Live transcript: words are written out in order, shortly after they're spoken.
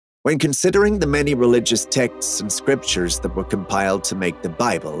When considering the many religious texts and scriptures that were compiled to make the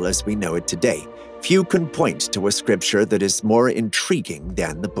Bible as we know it today, few can point to a scripture that is more intriguing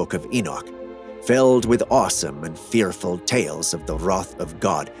than the Book of Enoch. Filled with awesome and fearful tales of the wrath of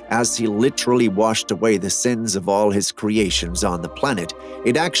God as he literally washed away the sins of all his creations on the planet,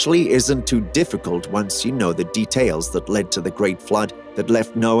 it actually isn't too difficult once you know the details that led to the great flood that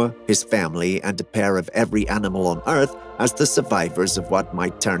left Noah, his family, and a pair of every animal on earth as the survivors of what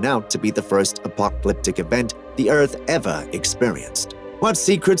might turn out to be the first apocalyptic event the earth ever experienced. What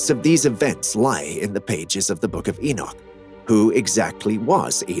secrets of these events lie in the pages of the Book of Enoch? Who exactly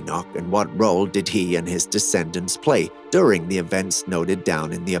was Enoch, and what role did he and his descendants play during the events noted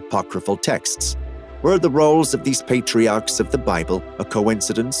down in the apocryphal texts? Were the roles of these patriarchs of the Bible a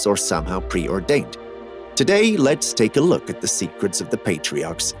coincidence or somehow preordained? Today, let's take a look at the secrets of the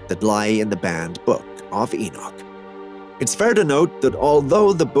patriarchs that lie in the banned Book of Enoch. It's fair to note that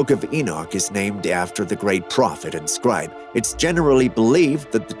although the Book of Enoch is named after the great prophet and scribe, it's generally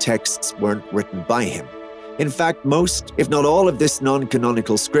believed that the texts weren't written by him. In fact, most, if not all, of this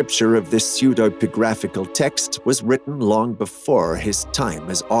non-canonical scripture of this pseudepigraphical text was written long before his time,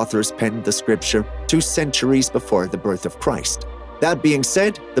 as authors penned the scripture 2 centuries before the birth of Christ. That being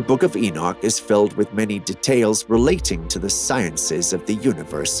said, the Book of Enoch is filled with many details relating to the sciences of the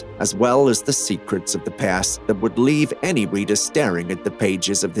universe, as well as the secrets of the past that would leave any reader staring at the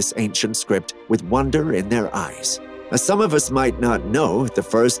pages of this ancient script with wonder in their eyes. As some of us might not know, the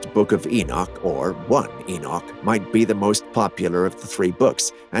first Book of Enoch, or 1 Enoch, might be the most popular of the 3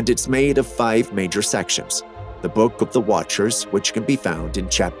 books, and it's made of 5 major sections. The Book of the Watchers, which can be found in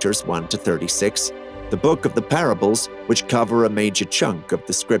chapters 1 to 36, the Book of the Parables, which cover a major chunk of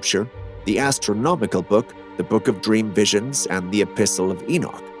the scripture, the Astronomical Book, the Book of Dream Visions, and the Epistle of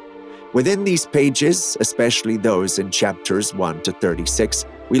Enoch. Within these pages, especially those in chapters 1 to 36,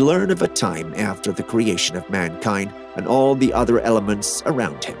 we learn of a time after the creation of mankind and all the other elements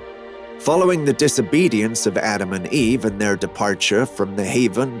around him. Following the disobedience of Adam and Eve and their departure from the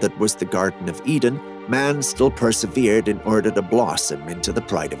haven that was the Garden of Eden, man still persevered in order to blossom into the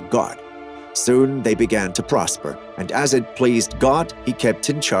pride of God. Soon they began to prosper, and as it pleased God, he kept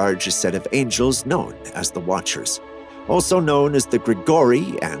in charge a set of angels known as the Watchers. Also known as the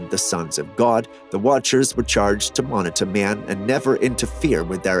Grigori and the Sons of God, the Watchers were charged to monitor man and never interfere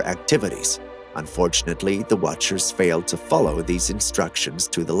with their activities. Unfortunately, the Watchers failed to follow these instructions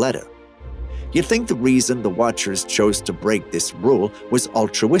to the letter. You'd think the reason the Watchers chose to break this rule was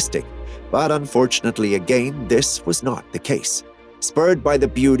altruistic, but unfortunately again, this was not the case. Spurred by the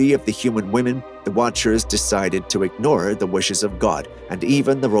beauty of the human women, the Watchers decided to ignore the wishes of God and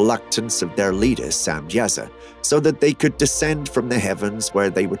even the reluctance of their leader, Samyaza, so that they could descend from the heavens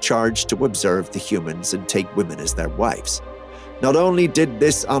where they were charged to observe the humans and take women as their wives. Not only did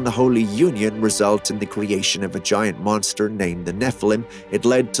this unholy union result in the creation of a giant monster named the Nephilim, it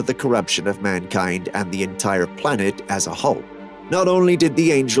led to the corruption of mankind and the entire planet as a whole. Not only did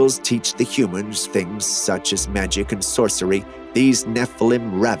the angels teach the humans things such as magic and sorcery, these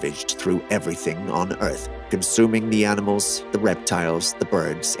Nephilim ravaged through everything on Earth, consuming the animals, the reptiles, the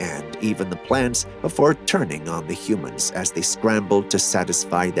birds, and even the plants before turning on the humans as they scrambled to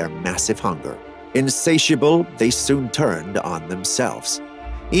satisfy their massive hunger. Insatiable, they soon turned on themselves.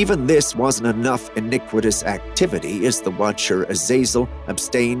 Even this wasn't enough iniquitous activity, as the Watcher Azazel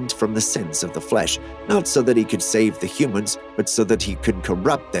abstained from the sins of the flesh, not so that he could save the humans, but so that he could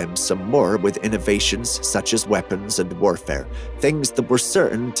corrupt them some more with innovations such as weapons and warfare, things that were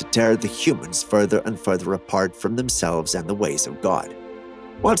certain to tear the humans further and further apart from themselves and the ways of God.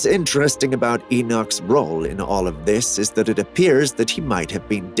 What's interesting about Enoch's role in all of this is that it appears that he might have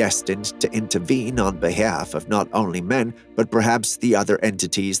been destined to intervene on behalf of not only men, but perhaps the other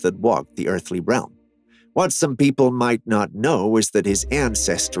entities that walked the earthly realm. What some people might not know is that his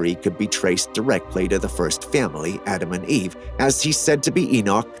ancestry could be traced directly to the first family, Adam and Eve, as he's said to be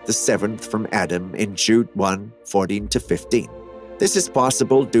Enoch, the 7th from Adam in Jude 1:14-15. This is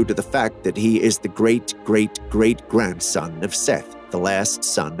possible due to the fact that he is the great-great-great-grandson of Seth, the last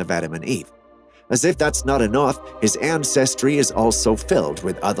son of Adam and Eve. As if that's not enough, his ancestry is also filled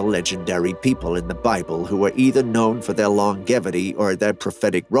with other legendary people in the Bible who are either known for their longevity or their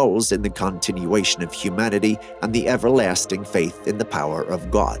prophetic roles in the continuation of humanity and the everlasting faith in the power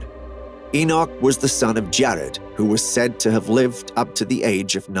of God. Enoch was the son of Jared, who was said to have lived up to the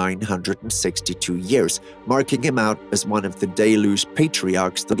age of 962 years, marking him out as one of the deluge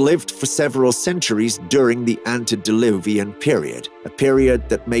patriarchs that lived for several centuries during the antediluvian period, a period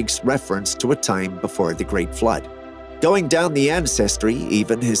that makes reference to a time before the Great Flood. Going down the ancestry,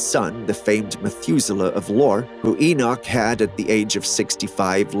 even his son, the famed Methuselah of lore, who Enoch had at the age of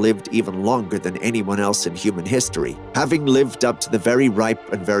 65, lived even longer than anyone else in human history, having lived up to the very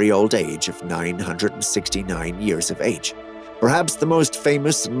ripe and very old age of 969 years of age. Perhaps the most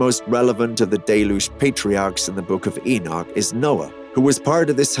famous and most relevant of the deluge patriarchs in the Book of Enoch is Noah, who was part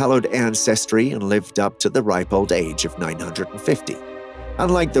of this hallowed ancestry and lived up to the ripe old age of 950.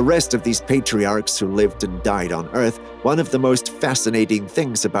 Unlike the rest of these patriarchs who lived and died on earth, one of the most fascinating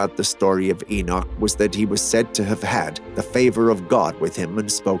things about the story of Enoch was that he was said to have had the favor of God with him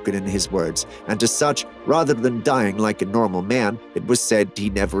and spoken in his words, and as such, rather than dying like a normal man, it was said he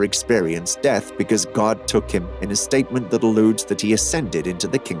never experienced death because God took him in a statement that alludes that he ascended into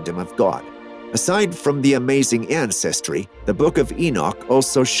the kingdom of God. Aside from the amazing ancestry, the Book of Enoch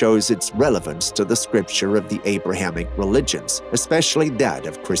also shows its relevance to the scripture of the Abrahamic religions, especially that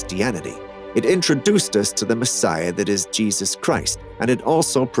of Christianity. It introduced us to the Messiah that is Jesus Christ, and it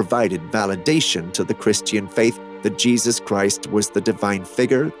also provided validation to the Christian faith that Jesus Christ was the divine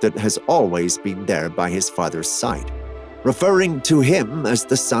figure that has always been there by his Father's side. Referring to him as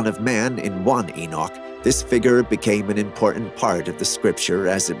the Son of Man in 1 Enoch, this figure became an important part of the scripture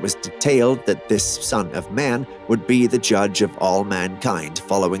as it was detailed that this Son of Man would be the judge of all mankind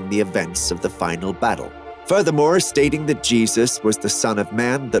following the events of the final battle. Furthermore, stating that Jesus was the Son of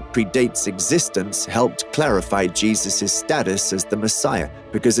Man that predates existence helped clarify Jesus' status as the Messiah,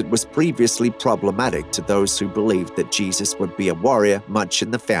 because it was previously problematic to those who believed that Jesus would be a warrior much in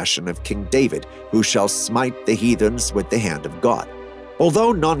the fashion of King David, who shall smite the heathens with the hand of God.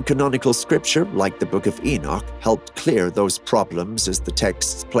 Although non-canonical scripture, like the Book of Enoch, helped clear those problems as the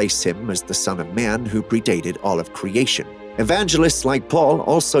texts place him as the Son of Man who predated all of creation, evangelists like Paul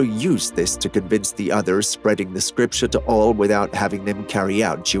also used this to convince the others, spreading the scripture to all without having them carry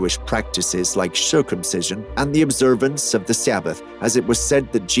out Jewish practices like circumcision and the observance of the Sabbath, as it was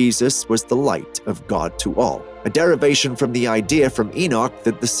said that Jesus was the light of God to all, a derivation from the idea from Enoch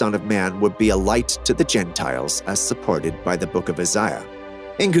that the Son of Man would be a light to the Gentiles, as supported by the Book of Isaiah.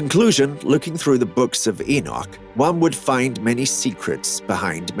 In conclusion, looking through the books of Enoch, one would find many secrets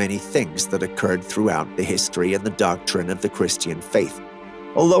behind many things that occurred throughout the history and the doctrine of the Christian faith.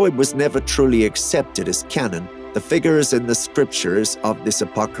 Although it was never truly accepted as canon, the figures in the scriptures of this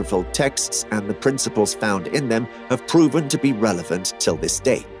apocryphal texts and the principles found in them have proven to be relevant till this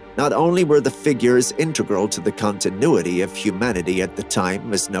day. Not only were the figures integral to the continuity of humanity at the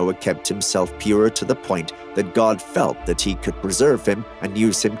time, as Noah kept himself pure to the point that God felt that he could preserve him and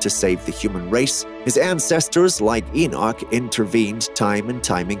use him to save the human race, his ancestors like Enoch intervened time and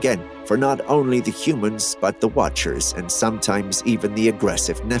time again for not only the humans but the Watchers and sometimes even the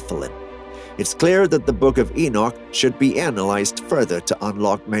aggressive Nephilim. It's clear that the Book of Enoch should be analyzed further to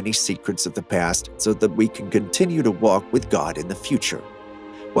unlock many secrets of the past so that we can continue to walk with God in the future.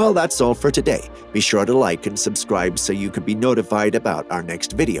 Well, that's all for today. Be sure to like and subscribe so you can be notified about our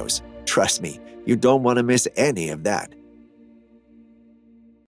next videos. Trust me, you don't want to miss any of that.